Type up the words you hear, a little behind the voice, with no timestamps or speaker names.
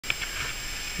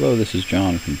Hello, this is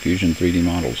John from Fusion 3D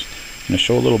Models. I'm going to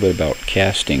show a little bit about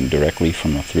casting directly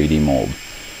from a 3D mold.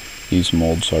 These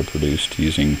molds are produced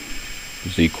using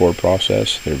the ZCorp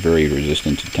process. They're very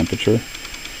resistant to temperature.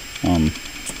 You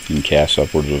can cast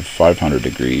upwards of 500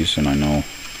 degrees, and I know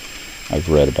I've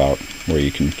read about where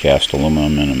you can cast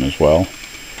aluminum in them as well.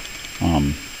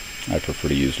 I prefer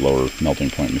to use lower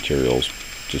melting point materials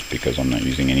just because I'm not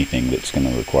using anything that's going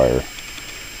to require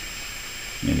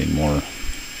anything more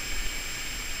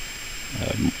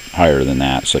higher than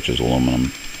that, such as aluminum,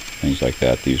 things like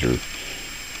that. These are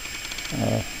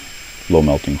low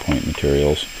melting point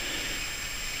materials.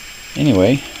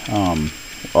 Anyway,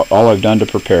 all I've done to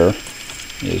prepare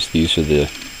is these are the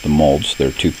molds.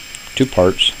 They're two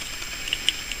parts.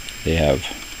 They have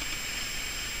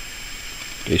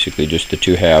basically just the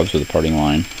two halves of the parting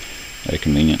line at a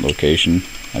convenient location.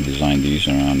 I designed these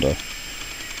around in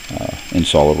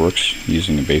SolidWorks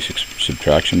using a basic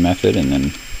subtraction method, and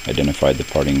then identified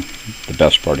the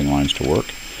best parting lines to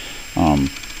work. And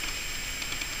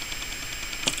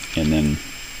then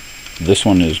this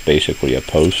one is basically a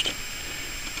post.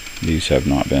 These have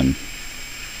not been,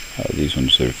 these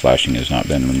ones, their flashing has not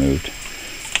been removed.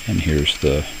 And here's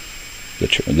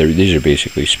these are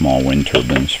basically small wind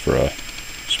turbines for a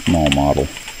small model.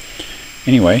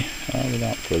 Anyway,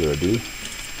 without further ado,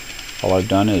 all I've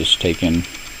done is taken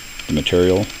the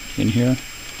material in here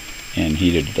and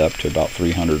heated it up to about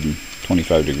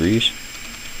 325 degrees.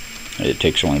 It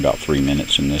takes only about 3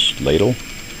 minutes in this ladle.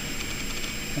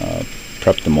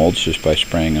 Prep the molds just by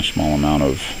spraying a small amount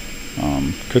of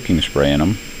cooking spray in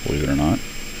them, believe it or not.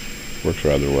 Works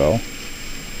rather well.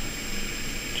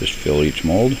 Just fill each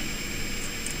mold.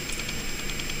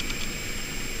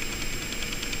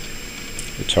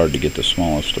 It's hard to get the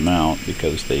smallest amount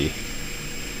because the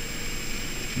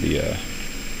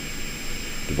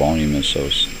volume is so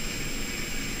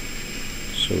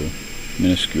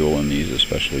minuscule in these,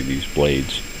 especially these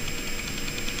blades.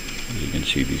 As you can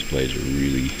see, these blades are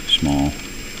really small.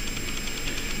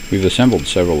 We've assembled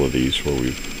several of these where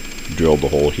we've drilled the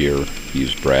hole here,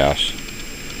 used brass,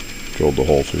 drilled the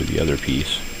hole through the other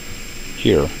piece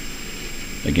here,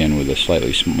 again with a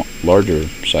slightly larger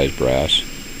size brass,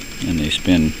 and they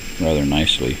spin rather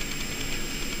nicely,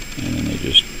 and then they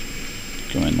just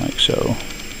go in like so.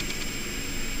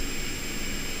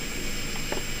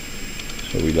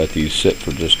 So we let these sit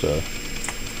for just a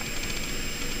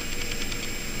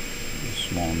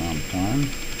small amount of time.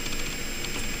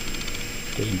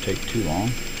 Doesn't take too long.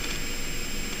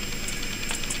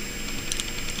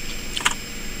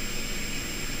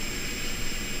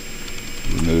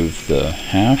 Remove the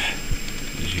half,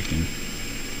 as you can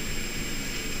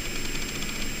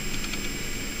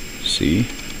see.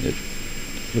 It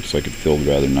looks like it filled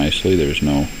rather nicely. There's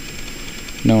no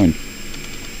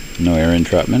air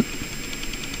entrapment.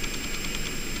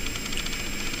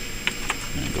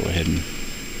 Go ahead and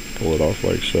pull it off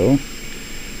like so,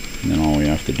 and then all we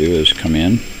have to do is come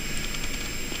in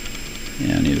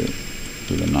and either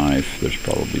with a knife, there's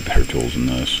probably better tools than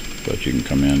this, but you can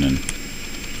come in and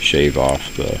shave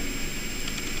off, or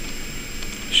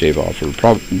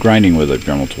grinding with a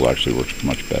Dremel tool actually works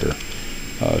much better.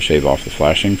 Shave off the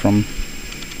flashing from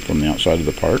the outside of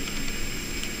the part.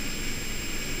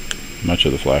 Much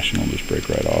of the flashing will just break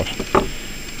right off,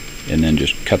 and then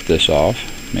just cut this off,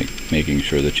 making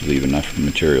sure that you leave enough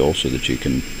material so that you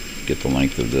can get the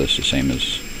length of this the same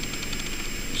as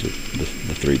the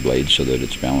three blades, so that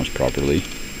it's balanced properly.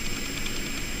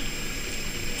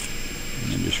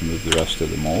 And then just remove the rest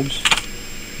of the molds.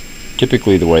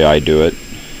 Typically the way I do it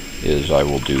is I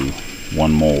will do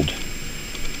one mold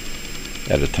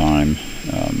at a time.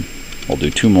 I'll do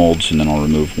two molds and then I'll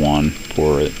remove one,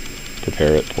 pour it,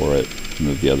 prepare it, pour it,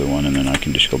 remove the other one, and then I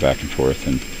can just go back and forth.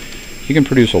 And you can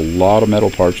produce a lot of metal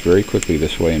parts very quickly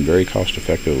this way and very cost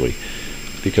effectively,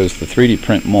 because the 3D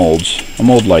print molds, a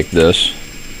mold like this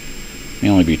may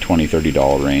only be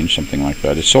 $20–30 range, something like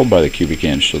that. It's sold by the cubic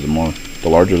inch, so the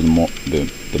larger the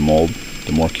mold,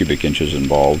 the more cubic inches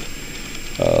involved,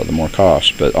 the more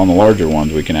cost. But on the larger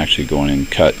ones, we can actually go in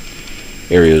and cut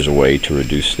areas away to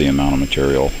reduce the amount of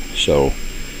material. So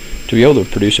to be able to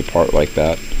produce a part like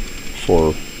that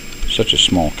for such a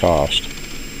small cost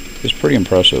is pretty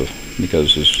impressive,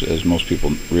 because as most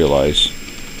people realize,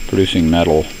 producing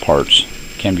metal parts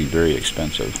can be very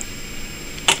expensive.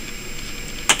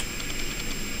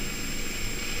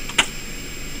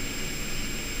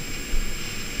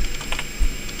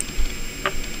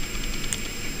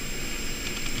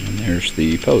 And there's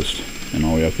the post, and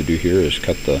all we have to do here is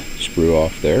cut the sprue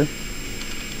off there,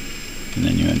 and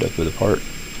then you end up with a part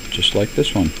just like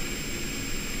this one.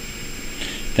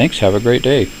 Thanks, have a great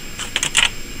day.